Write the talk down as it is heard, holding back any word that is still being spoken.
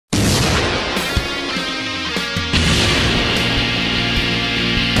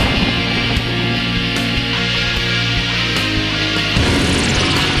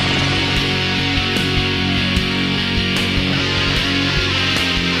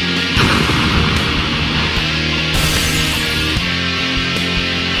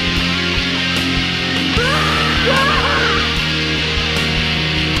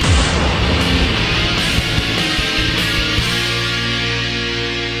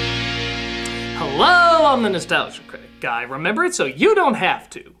I'm the Nostalgia Critic guy, remember it? So you don't have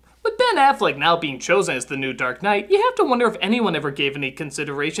to. With Ben Affleck now being chosen as the new Dark Knight, you have to wonder if anyone ever gave any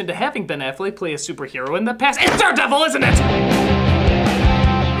consideration to having Ben Affleck play a superhero in the past. It's Daredevil, isn't it?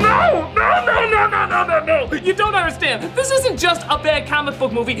 No! You don't understand. This isn't just a bad comic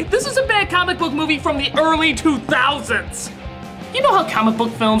book movie. This is a bad comic book movie from the early 2000s. You know how comic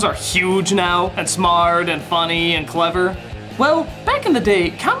book films are huge now, and smart, and funny, and clever? Well, back in the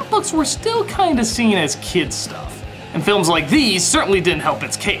day, comic books were still kinda seen as kids' stuff. And films like these certainly didn't help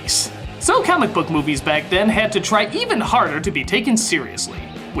its case. So comic book movies back then had to try even harder to be taken seriously,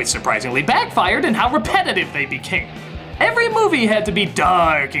 which surprisingly backfired in how repetitive they became. Every movie had to be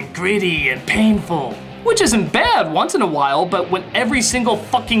dark and gritty and painful, which isn't bad once in a while, but when every single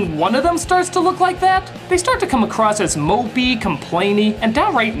fucking one of them starts to look like that, they start to come across as mopey, complainy, and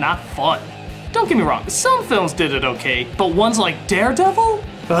downright not fun. Don't get me wrong, some films did it okay, but ones like Daredevil?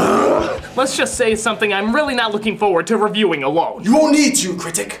 Ugh. Let's just say something I'm really not looking forward to reviewing alone. You won't need to,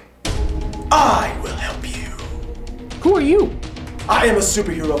 critic. I will help you. Who are you? I am a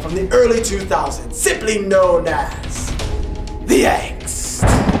superhero from the early 2000s, simply known as the Angst.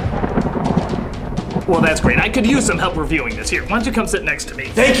 Well, that's great. I could use some help reviewing this. Here, why don't you come sit next to me?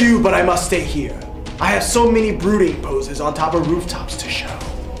 Thank you, but I must stay here. I have so many brooding poses on top of rooftops to show.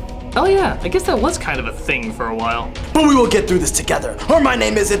 Oh yeah, I guess that was kind of a thing for a while. But we will get through this together, or my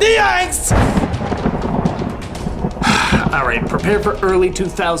name isn't the Angst! Alright, prepare for early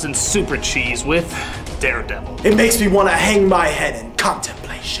 2000s super cheese with Daredevil. It makes me want to hang my head in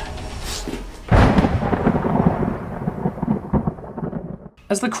contemplation.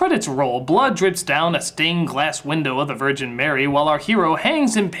 As the credits roll, blood drips down a stained glass window of the Virgin Mary while our hero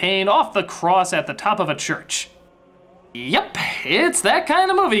hangs in pain off the cross at the top of a church. Yep, it's that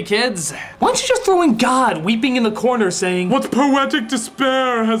kind of movie, kids. Why don't you just throw in God weeping in the corner saying, "What poetic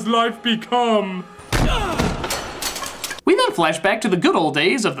despair has life become?" We then flash back to the good old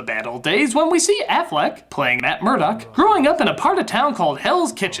days of the bad old days when we see Affleck, playing Matt Murdock, growing up in a part of town called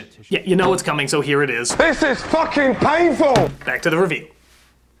Hell's Kitchen. Yeah, you know what's coming, so here it is. This is fucking painful! Back to the reveal.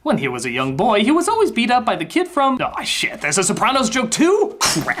 When he was a young boy, he was always beat up by the kid from... Oh shit, there's a Sopranos joke too?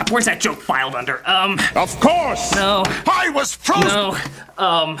 Crap, where's that joke filed under? Of course! No. I was frozen!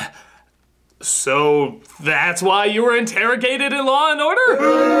 No, so that's why you were interrogated in Law and Order?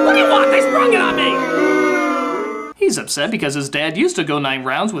 What do you want? They sprung it on me! He's upset because his dad used to go 9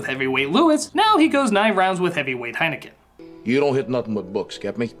 rounds with heavyweight Lewis. Now he goes 9 rounds with heavyweight Heineken. You don't hit nothing but books,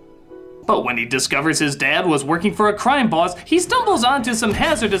 get me? But when he discovers his dad was working for a crime boss, he stumbles onto some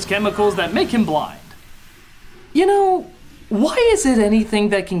hazardous chemicals that make him blind. You know, why is it anything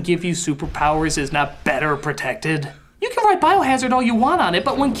that can give you superpowers is not better protected? You can write biohazard all you want on it,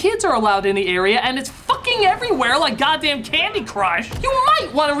 but when kids are allowed in the area and it's fucking everywhere like goddamn Candy Crush, you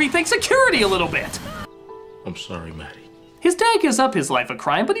might want to rethink security a little bit. I'm sorry, Maddie. His dad gives up his life of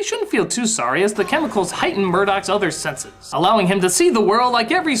crime, but he shouldn't feel too sorry as the chemicals heighten Murdock's other senses, allowing him to see the world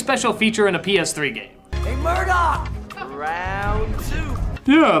like every special feature in a PS3 game. Hey, Murdock! Round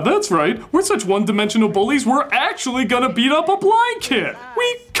 2. Yeah, that's right. We're such one-dimensional bullies, we're actually gonna beat up a blind kid.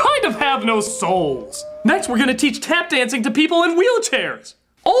 We kind of have no souls. Next, we're gonna teach tap dancing to people in wheelchairs.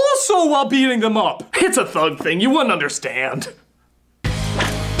 Also while beating them up. It's a thug thing, you wouldn't understand.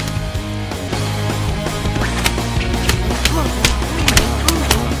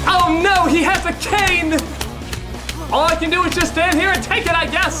 Oh no, he has a cane! All I can do is just stand here and take it, I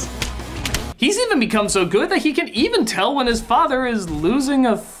guess. He's even become so good that he can even tell when his father is losing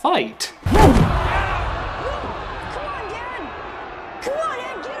a fight. Come on, Dad! Come on,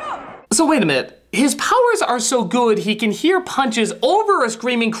 Dad, get up! So wait a minute, his powers are so good he can hear punches over a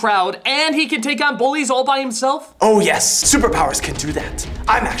screaming crowd and he can take on bullies all by himself? Oh yes, superpowers can do that.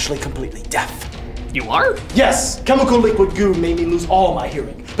 I'm actually completely deaf. You are? Yes, chemical liquid goo made me lose all my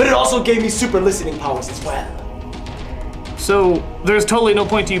hearing, but it also gave me super listening powers as well. So there's totally no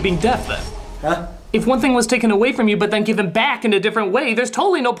point to you being deaf then? Huh? If one thing was taken away from you but then given back in a different way, there's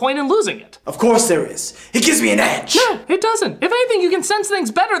totally no point in losing it. Of course there is. It gives me an edge. No, it doesn't. If anything, you can sense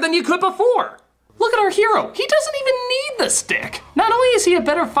things better than you could before. Look at our hero. He doesn't even need the stick. Not only is he a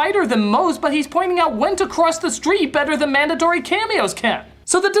better fighter than most, but he's pointing out when to cross the street better than mandatory cameos can.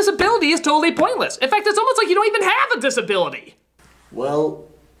 So the disability is totally pointless. In fact, it's almost like you don't even have a disability. Well,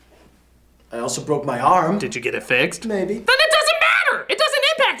 I also broke my arm. Did you get it fixed? Maybe. Then it doesn't matter! It doesn't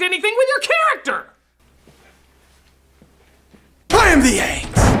impact anything with your character! I am the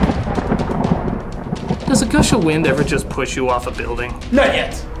Angst! Does a gush of wind ever just push you off a building? Not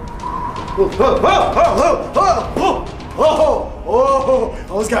yet.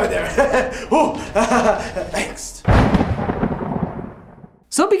 Almost got it there. Angst.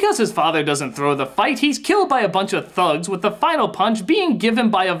 So because his father doesn't throw the fight, he's killed by a bunch of thugs, with the final punch being given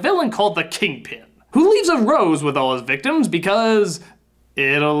by a villain called the Kingpin, who leaves a rose with all his victims because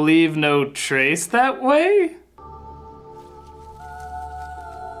it'll leave no trace that way?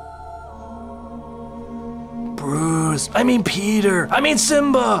 Bruce, I mean Peter, I mean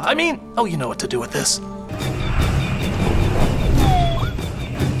Simba, oh, you know what to do with this.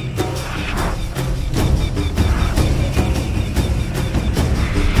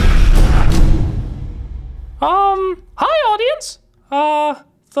 Hi audience.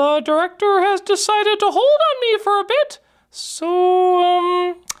 The director has decided to hold on me for a bit.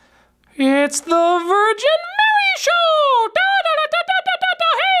 So, it's the Virgin Mary Show!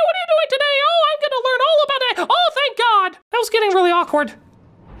 Hey, what are you doing today? Oh, I'm gonna learn all about it. Oh, thank God. That was getting really awkward.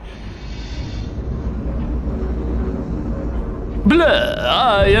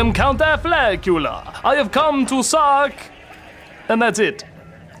 Blah, I am Count Affleckula. I have come to suck. And that's it.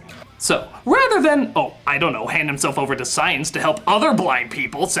 So, rather than, hand himself over to science to help other blind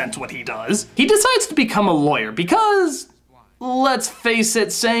people sense what he does, he decides to become a lawyer because, let's face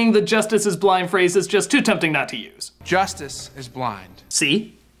it, saying the justice is blind phrase is just too tempting not to use. Justice is blind.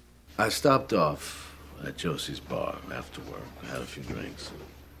 See? I stopped off at Josie's bar after work. I had a few drinks.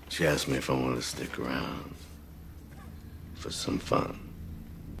 She asked me if I wanted to stick around for some fun.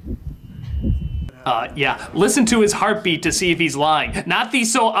 Yeah, listen to his heartbeat to see if he's lying. Not the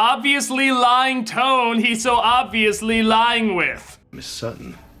so obviously lying tone he's so obviously lying with. Miss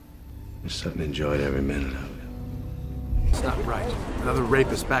Sutton enjoyed every minute of it. It's not right. Another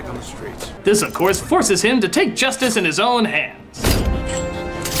rapist back on the streets. This, of course, forces him to take justice in his own hands.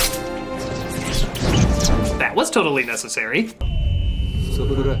 That was totally necessary. Is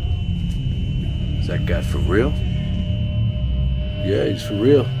that guy for real? Yeah, he's for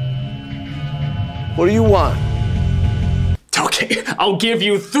real. What do you want? Okay, I'll give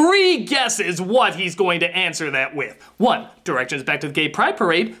you 3 guesses what he's going to answer that with. 1, directions back to the gay pride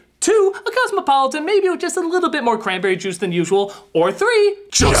parade. 2, a cosmopolitan, maybe with just a little bit more cranberry juice than usual. Or 3,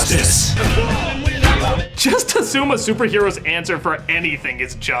 justice. Just assume a superhero's answer for anything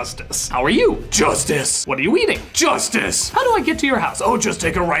is justice. How are you? Justice. What are you eating? Justice. How do I get to your house? Oh, just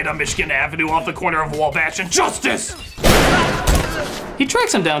take a right on Michigan Avenue off the corner of Wabash and justice. He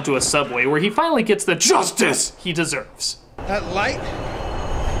tracks him down to a subway where he finally gets the justice he deserves. That light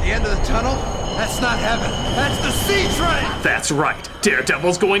at the end of the tunnel, that's not heaven. That's the C train. That's right.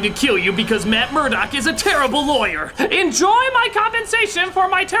 Daredevil's going to kill you because Matt Murdock is a terrible lawyer. Enjoy my compensation for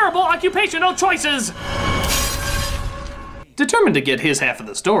my terrible occupational choices. Determined to get his half of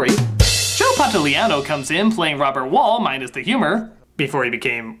the story, Joe Pantoliano comes in playing Robert Wall minus the humor, before he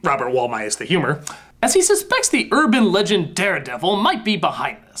became Robert Wall minus the humor, as he suspects the urban legend Daredevil might be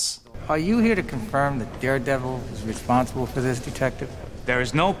behind this. Are you here to confirm that Daredevil is responsible for this, Detective? There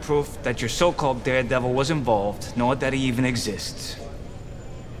is no proof that your so-called Daredevil was involved, nor that he even exists.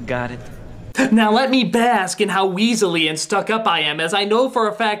 Got it? Now let me bask in how weaselly and stuck up I am, as I know for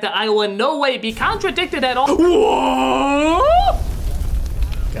a fact that I will in no way be contradicted at all. Whoa!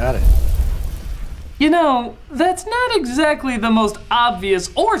 Got it. You know, that's not exactly the most obvious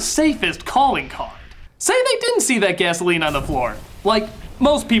or safest calling card. Say they didn't see that gasoline on the floor, like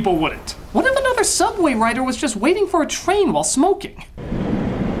most people wouldn't. What if another subway rider was just waiting for a train while smoking? Who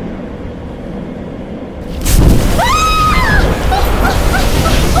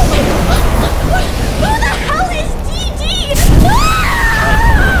the hell is DD?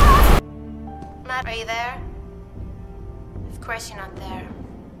 Matt, are you there? Of course you're not there.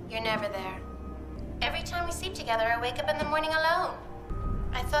 You're never there. Every time we sleep together, I wake up in the morning alone.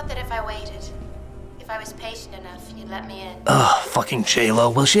 I thought that if I waited, if I was patient enough, you'd let me in. Ugh, fucking J-Lo,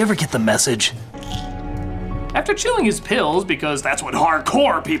 will she ever get the message? After chewing his pills, because that's what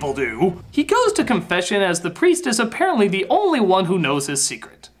hardcore people do, he goes to confession as the priest is apparently the only one who knows his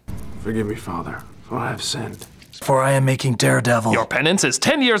secret. Forgive me, Father, for I have sinned. For I am making Daredevil. Your penance is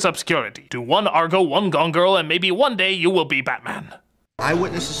 10 years obscurity. Do 1 Argo, 1 Gone Girl, and maybe one day you will be Batman.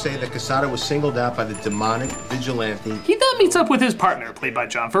 Eyewitnesses say that Casada was singled out by the demonic vigilante. He then meets up with his partner, played by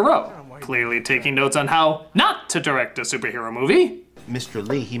John Farrell, clearly taking notes on how not to direct a superhero movie. Mr.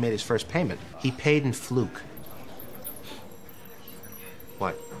 Lee, he made his first payment. He paid in fluke.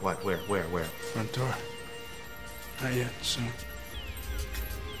 What? Where? Front door. Not yet, soon.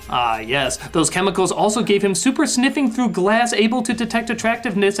 Ah, yes. Those chemicals also gave him super sniffing through glass, able to detect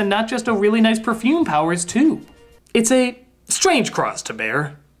attractiveness, and not just a really nice perfume powers, too. It's a strange cross to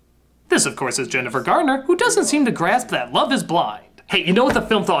bear. This, of course, is Jennifer Garner, who doesn't seem to grasp that love is blind. Hey, you know what the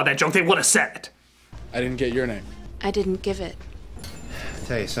film thought of that joke? They would have said it. I didn't get your name. I didn't give it. I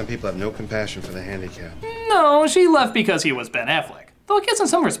tell you, some people have no compassion for the handicapped. No, she left because he was Ben Affleck. Though I guess in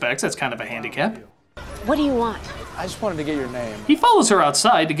some respects that's kind of a handicap. What do you want? I just wanted to get your name. He follows her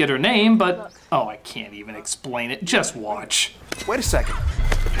outside to get her name, but... Oh, I can't even explain it. Just watch. Wait a second.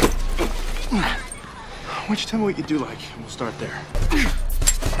 Why don't you tell me what you do like, and we'll start there.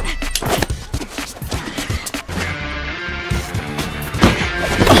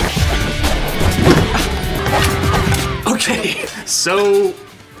 Okay, so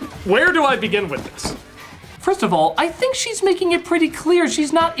where do I begin with this? First of all, I think she's making it pretty clear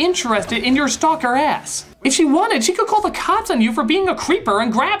she's not interested in your stalker ass. If she wanted, she could call the cops on you for being a creeper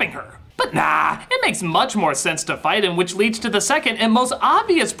and grabbing her. But nah, it makes much more sense to fight him, which leads to the second and most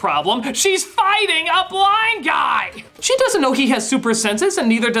obvious problem. She's fighting a blind guy! She doesn't know he has super senses and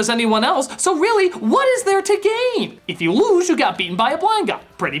neither does anyone else, so really, what is there to gain? If you lose, you got beaten by a blind guy.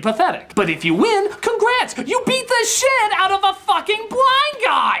 Pretty pathetic. But if you win, congrats! You beat the shit out of a fucking blind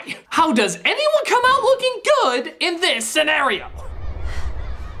guy! How does anyone come out looking good in this scenario?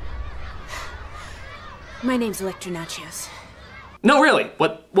 My name's Electra Nachos. No, really,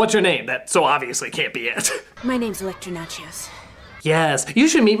 what's your name? That so obviously can't be it. My name's Electra Nachos. Yes, you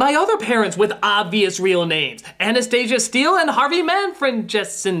should meet my other parents with obvious real names. Anastasia Steele and Harvey Manfred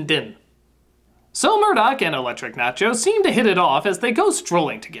Jessenden. So Murdoch and Electric Nacho seem to hit it off as they go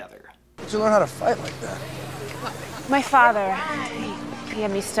strolling together. How'd you learn how to fight like that? My father, he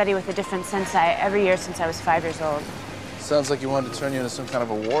had me study with a different sensei every year since I was 5 years old. Sounds like he wanted to turn you into some kind of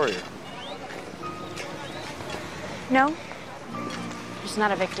a warrior. No, just not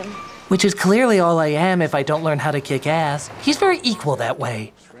a victim. Which is clearly all I am if I don't learn how to kick ass. He's very equal that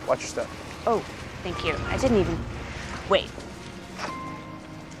way. Watch your step. Oh, thank you. I didn't even... Wait.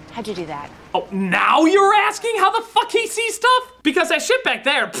 How'd you do that? Oh, now you're asking how the fuck he sees stuff? Because that shit back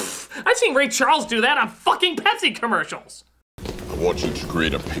there, I've seen Ray Charles do that on fucking Pepsi commercials. I want you to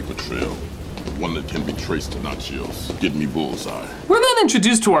create a paper trail. One that can be traced to Nachos. Get me Bullseye. We're then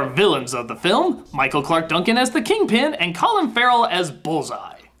introduced to our villains of the film, Michael Clarke Duncan as the Kingpin and Colin Farrell as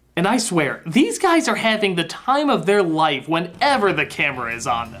Bullseye. And I swear, these guys are having the time of their life whenever the camera is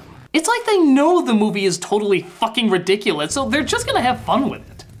on them. It's like they know the movie is totally fucking ridiculous, so they're just gonna have fun with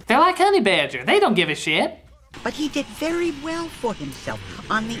it. They're like Honey Badger, they don't give a shit. But he did very well for himself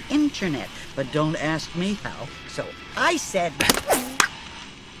on the internet. But don't ask me how. So I said...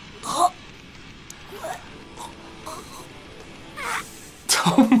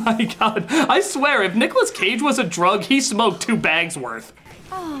 Oh my god, I swear if Nicolas Cage was a drug, he smoked 2 bags worth.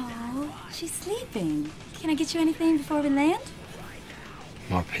 Oh, she's sleeping. Can I get you anything before we land?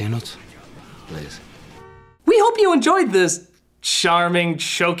 More peanuts? Please. We hope you enjoyed this charming,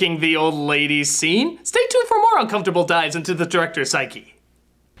 choking the old lady scene. Stay tuned for more uncomfortable dives into the director's psyche.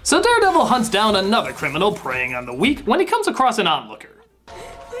 So Daredevil hunts down another criminal preying on the weak when he comes across an onlooker.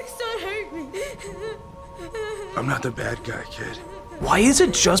 Please don't hurt me. I'm not the bad guy, kid. Why is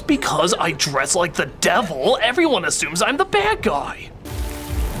it just because I dress like the devil, everyone assumes I'm the bad guy?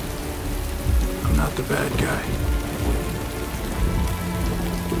 I'm not the bad guy.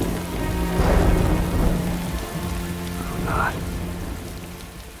 I'm not.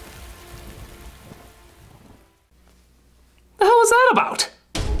 The hell was that about?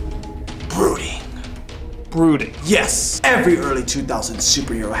 Brooding. Brooding. Yes, every early 2000s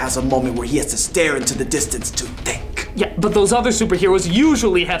superhero has a moment where he has to stare into the distance to think. Yeah, but those other superheroes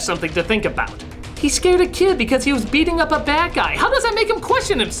usually have something to think about. He scared a kid because he was beating up a bad guy. How does that make him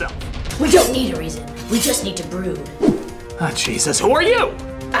question himself? We don't need a reason. We just need to brood. Ah, Jesus, who are you?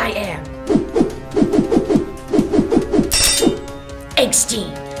 I am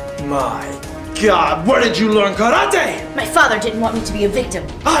Eggstein. My God, where did you learn karate? My father didn't want me to be a victim.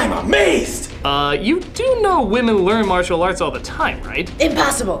 I'm amazed! You do know women learn martial arts all the time, right?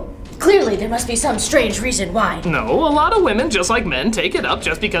 Impossible. Clearly, there must be some strange reason why. No, a lot of women, just like men, take it up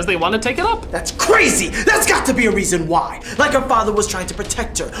just because they want to take it up. That's crazy! That's got to be a reason why! Like her father was trying to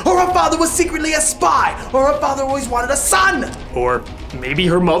protect her, or her father was secretly a spy, or her father always wanted a son! Or maybe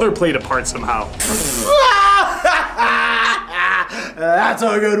her mother played a part somehow. That's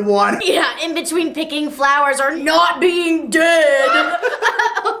a good one. Yeah, in between picking flowers or not being dead.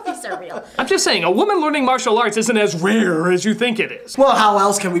 These are real. I'm just saying, a woman learning martial arts isn't as rare as you think it is. Well, how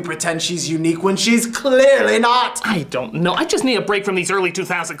else can we pretend she's unique when she's clearly not? I don't know. I just need a break from these early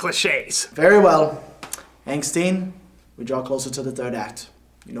 2000 cliches. Very well. Eggstein, we draw closer to the third act.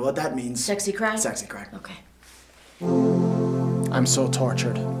 You know what that means. Sexy cry? Sexy cry. Okay. I'm so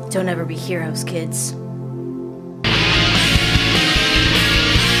tortured. Don't ever be heroes, kids.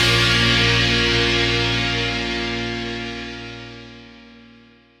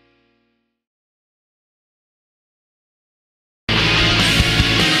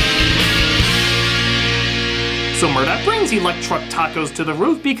 So Murdoch brings select truck tacos to the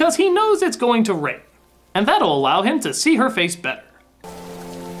roof because he knows it's going to rain. And that'll allow him to see her face better.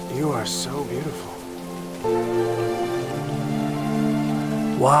 You are so beautiful.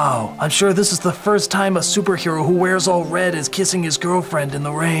 Wow, I'm sure this is the first time a superhero who wears all red is kissing his girlfriend in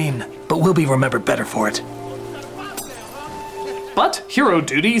the rain. But we'll be remembered better for it. But hero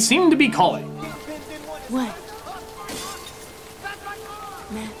duty seemed to be calling. What?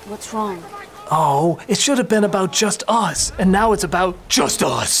 Matt, what's wrong? Oh, it should have been about just us, and now it's about just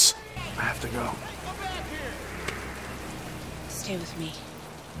us. I have to go. Stay with me.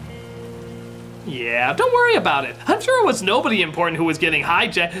 Yeah, don't worry about it. I'm sure it was nobody important who was getting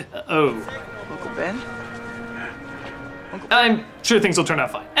hijacked. Uncle Ben? I'm sure things will turn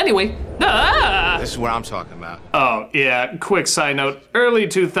out fine. Anyway, This is what I'm talking about. Oh, yeah, quick side note. Early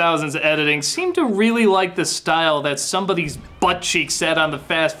 2000s editing seemed to really like the style that somebody's butt cheek sat on the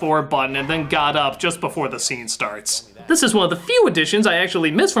fast forward button and then got up just before the scene starts. This is one of the few additions I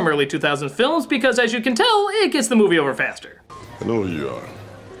actually miss from early 2000s films because, as you can tell, it gets the movie over faster. I know who you are.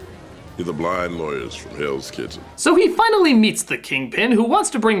 You're the blind lawyers from Hell's Kitchen. So he finally meets the Kingpin, who wants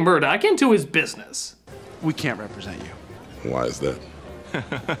to bring Murdoch into his business. We can't represent you. Why is that?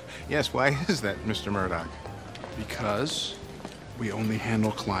 Yes, why is that, Mr. Murdoch? Because we only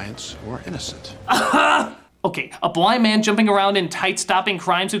handle clients who are innocent. Okay, a blind man jumping around in tights stopping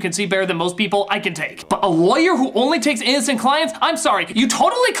crimes who can see better than most people, I can take. But a lawyer who only takes innocent clients? I'm sorry, you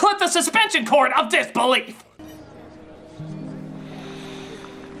totally clipped the suspension cord of disbelief!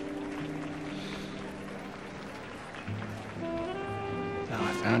 Now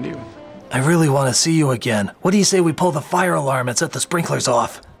I found you. I really want to see you again. What do you say we pull the fire alarm and set the sprinklers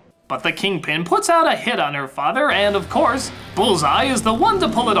off? But the Kingpin puts out a hit on her father, and of course, Bullseye is the one to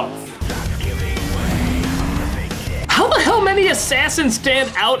pull it off. How the hell many assassins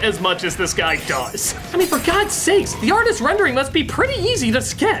stand out as much as this guy does? I mean, for God's sakes, the artist's rendering must be pretty easy to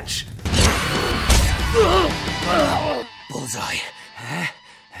sketch. Bullseye.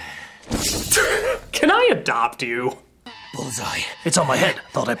 Can I adopt you? Bullseye. It's on my head.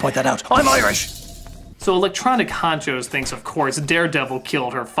 Thought I'd point that out. I'm Irish! So Electronic Honchos thinks, of course, Daredevil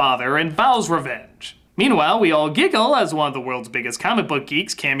killed her father and vows revenge. Meanwhile, we all giggle as one of the world's biggest comic book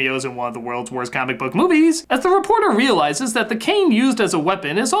geeks cameos in one of the world's worst comic book movies, as the reporter realizes that the cane used as a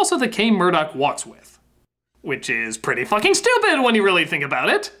weapon is also the cane Murdoch walks with. Which is pretty fucking stupid when you really think about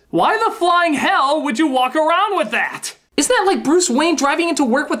it. Why the flying hell would you walk around with that? Isn't that like Bruce Wayne driving into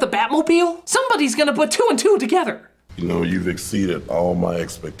work with the Batmobile? Somebody's gonna put 2 and 2 together. You know, you've exceeded all my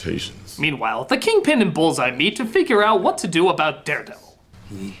expectations. Meanwhile, the Kingpin and Bullseye meet to figure out what to do about Daredevil.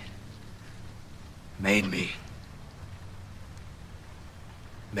 He made me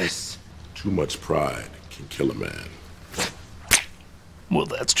miss. Too much pride can kill a man. Well,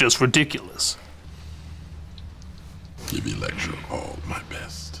 that's just ridiculous. Give Electra all my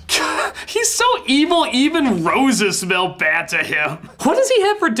best. He's so evil, even roses smell bad to him. What does he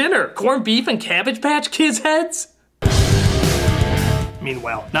have for dinner? Corned beef and Cabbage Patch Kids heads?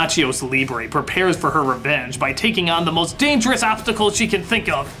 Meanwhile, Nachios Libre prepares for her revenge by taking on the most dangerous obstacle she can think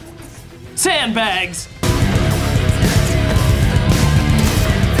of. Sandbags!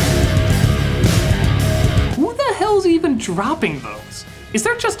 Who the hell's even dropping those? Is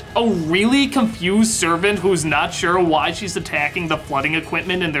there just a really confused servant who's not sure why she's attacking the flooding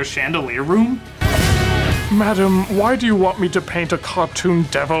equipment in their chandelier room? Madam, why do you want me to paint a cartoon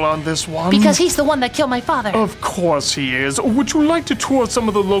devil on this one? Because he's the one that killed my father. Of course he is. Would you like to tour some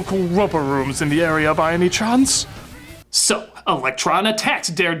of the local rubber rooms in the area by any chance? So, Electron attacks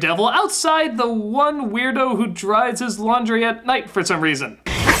Daredevil outside the one weirdo who dries his laundry at night for some reason.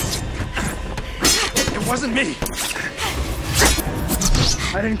 It wasn't me.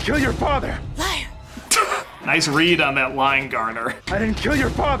 I didn't kill your father. Liar. Nice read on that line, Garner. I didn't kill your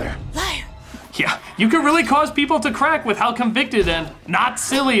father. Liar. Yeah, you can really cause people to crack with how convicted and not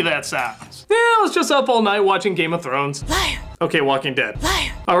silly that sounds. Yeah, I was just up all night watching Game of Thrones. Liar. Okay, Walking Dead.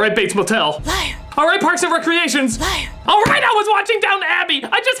 Liar. All right, Bates Motel. Liar. All right, Parks and Recreations. Liar. All right, I was watching Downton Abbey.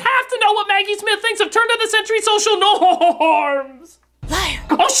 I just have to know what Maggie Smith thinks of turn-of-the-century social norms. Liar.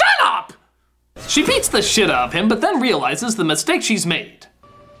 Oh, shut up! She beats the shit out of him, but then realizes the mistake she's made.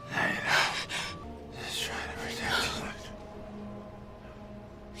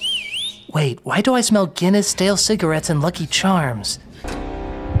 Wait, why do I smell Guinness, stale cigarettes, and Lucky Charms?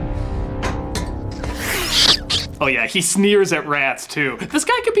 Oh yeah, he sneers at rats too. This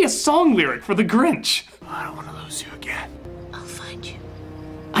guy could be a song lyric for the Grinch. I don't want to lose you again. I'll find you.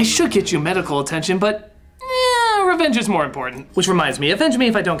 I should get you medical attention, but revenge is more important. Which reminds me, avenge me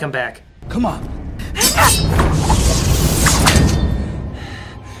if I don't come back. Come on.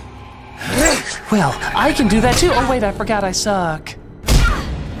 Well, I can do that too. Oh wait, I forgot I suck.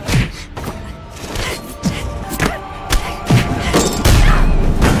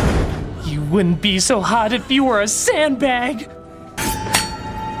 You wouldn't be so hot if you were a sandbag.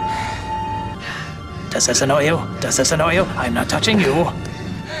 Does this annoy you? Does this annoy you? I'm not touching you.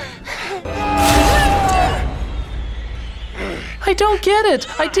 I don't get it.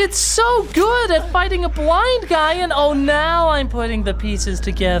 I did so good at fighting a blind guy, and oh, now I'm putting the pieces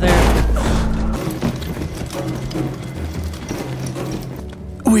together.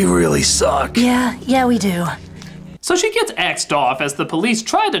 We really suck. Yeah, we do. So she gets axed off as the police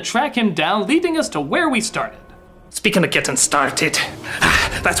try to track him down, leading us to where we started. Speaking of getting started,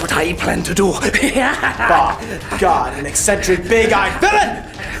 that's what I plan to do. Bob, God, an eccentric big-eyed villain!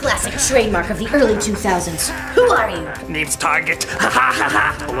 Classic trademark of the early 2000s. Who are you? Name's Target.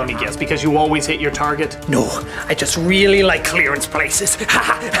 Well, let me guess, because you always hit your target? No, I just really like clearance places.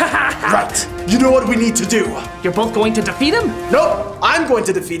 Right. You know what we need to do? You're both going to defeat him? Nope. I'm going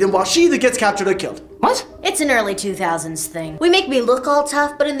to defeat him while she either gets captured or killed. What? It's an early 2000s thing. We make me look all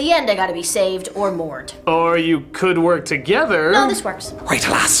tough, but in the end I gotta be saved or moored. Or you could work together. No, this works. Right,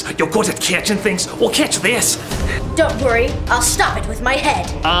 lass, you're good at catching things. We'll catch this. Don't worry, I'll stop it with my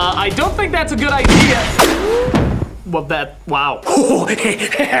head. I don't think that's a good idea. Well, wow. Great.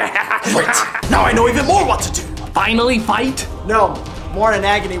 Now I know even more what to do. Finally fight? No, more in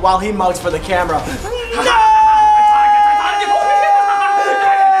agony while he mugs for the camera.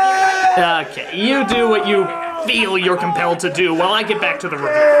 Okay, you do what you feel you're compelled to do while I get back to the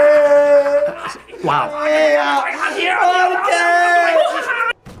review. Wow.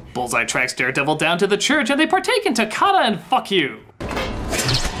 Bullseye tracks Daredevil down to the church and they partake in Toccata and Fuck You.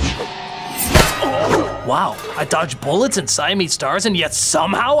 Wow, I dodged bullets and Siamese stars and yet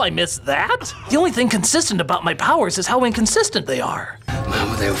somehow I missed that? The only thing consistent about my powers is how inconsistent they are.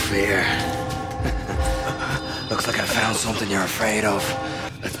 Mama, they'll fear. Looks like I found something you're afraid of.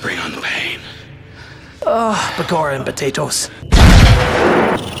 Let's bring on the pain. Bagora and potatoes.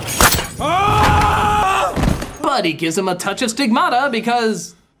 But he gives him a touch of stigmata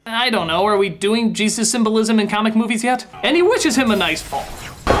because, I don't know, are we doing Jesus symbolism in comic movies yet? And he wishes him a nice fall.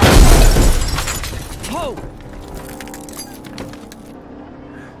 Whoa!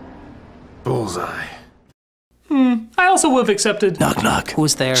 Bullseye. I also would have accepted. Knock, knock.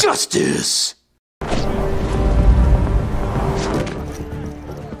 Who's there? Justice!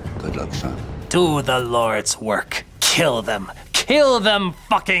 Good luck, son. Do the Lord's work. Kill them. Kill them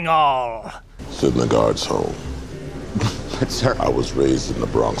fucking all! Send the guards home. But, sir. I was raised in the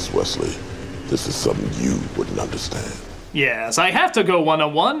Bronx, Wesley. This is something you wouldn't understand. Yes, I have to go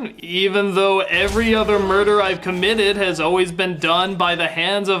one-on-one, even though every other murder I've committed has always been done by the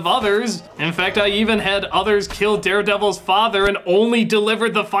hands of others. In fact, I even had others kill Daredevil's father and only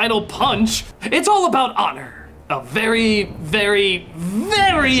delivered the final punch. It's all about honor. A very, very,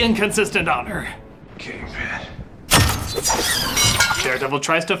 very inconsistent honor. Kingpin. Daredevil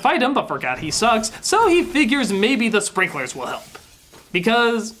tries to fight him, but forgot he sucks, so he figures maybe the sprinklers will help.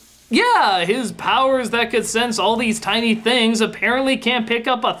 Because, yeah, his powers that could sense all these tiny things apparently can't pick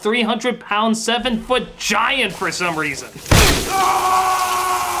up a 300-pound, 7-foot giant for some reason.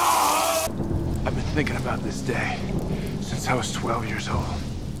 I've been thinking about this day since I was 12 years old.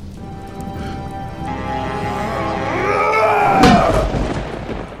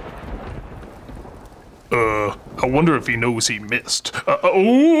 I wonder if he knows he missed.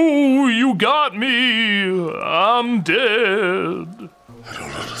 Oh, you got me. I'm dead. I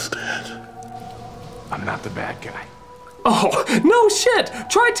don't understand. I'm not the bad guy. Oh, no shit!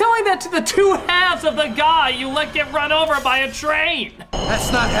 Try telling that to the two halves of the guy you let get run over by a train!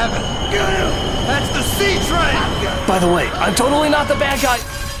 That's not heaven. That's the C train! By the way, I'm totally not the bad guy.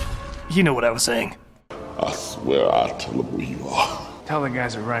 You know what I was saying. I swear I'll tell them who you are. Tell the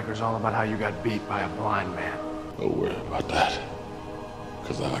guys at Rikers all about how you got beat by a blind man. Don't worry about that.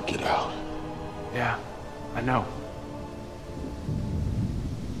 Because I'll get out. Yeah, I know.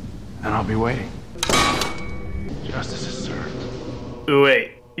 And I'll be waiting. Justice is served.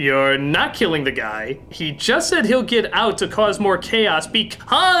 Wait, you're not killing the guy. He just said he'll get out to cause more chaos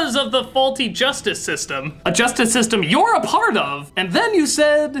because of the faulty justice system. A justice system you're a part of. And then you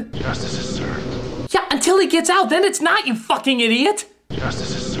said... Justice is served. Yeah, until he gets out, then it's not, you fucking idiot.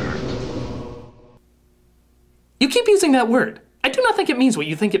 Justice is served. You keep using that word. I do not think it means what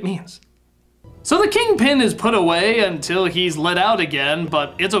you think it means. So the Kingpin is put away until he's let out again,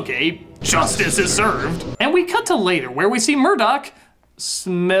 but it's okay. Justice is served. And we cut to later, where we see Murdoch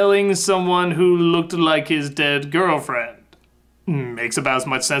smelling someone who looked like his dead girlfriend. Makes about as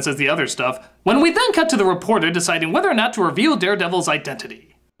much sense as the other stuff. When we then cut to the reporter deciding whether or not to reveal Daredevil's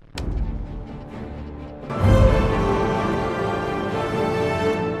identity.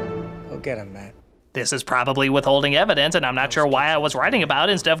 get him, man. This is probably withholding evidence, and I'm not sure why I was writing about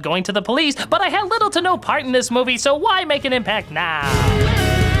it instead of going to the police, but I had little to no part in this movie, so why make an impact now?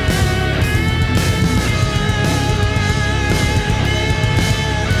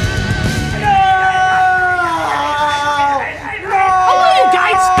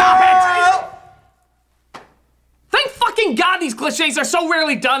 God, these cliches are so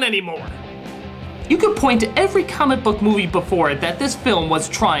rarely done anymore. You could point to every comic book movie before it that this film was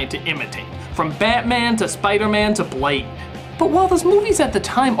trying to imitate, from Batman to Spider-Man to Blade. But while those movies at the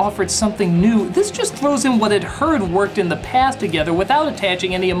time offered something new, this just throws in what had heard worked in the past together without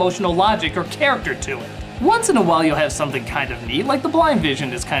attaching any emotional logic or character to it. Once in a while you'll have something kind of neat, like the blind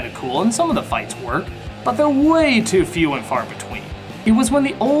vision is kind of cool and some of the fights work, but they're way too few and far between. It was when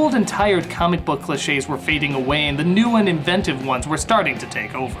the old and tired comic book cliches were fading away and the new and inventive ones were starting to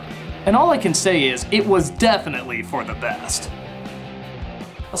take over. And all I can say is, it was definitely for the best.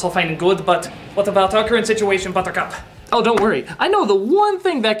 That's all fine and good, but what about our current situation, Buttercup? Oh, don't worry. I know the one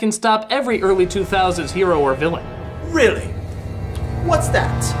thing that can stop every early 2000s hero or villain. Really? What's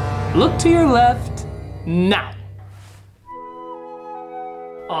that? Look to your left, now.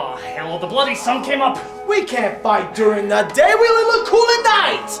 Oh, hell, the bloody sun came up. We can't fight during the day, we only look cool at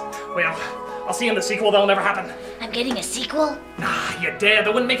night! Well, I'll see you in the sequel, that'll never happen. I'm getting a sequel? Nah, you're dead,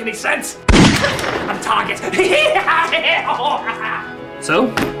 that wouldn't make any sense. I'm target. So,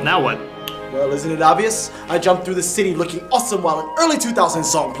 now what? Well, isn't it obvious? I jumped through the city looking awesome while an early 2000s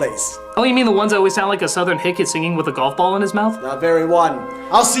song plays. Oh, you mean the ones that always sound like a southern hick is singing with a golf ball in his mouth? The very one.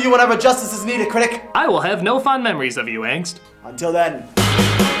 I'll see you whenever justice is needed, critic. I will have no fond memories of you, Angst. Until then.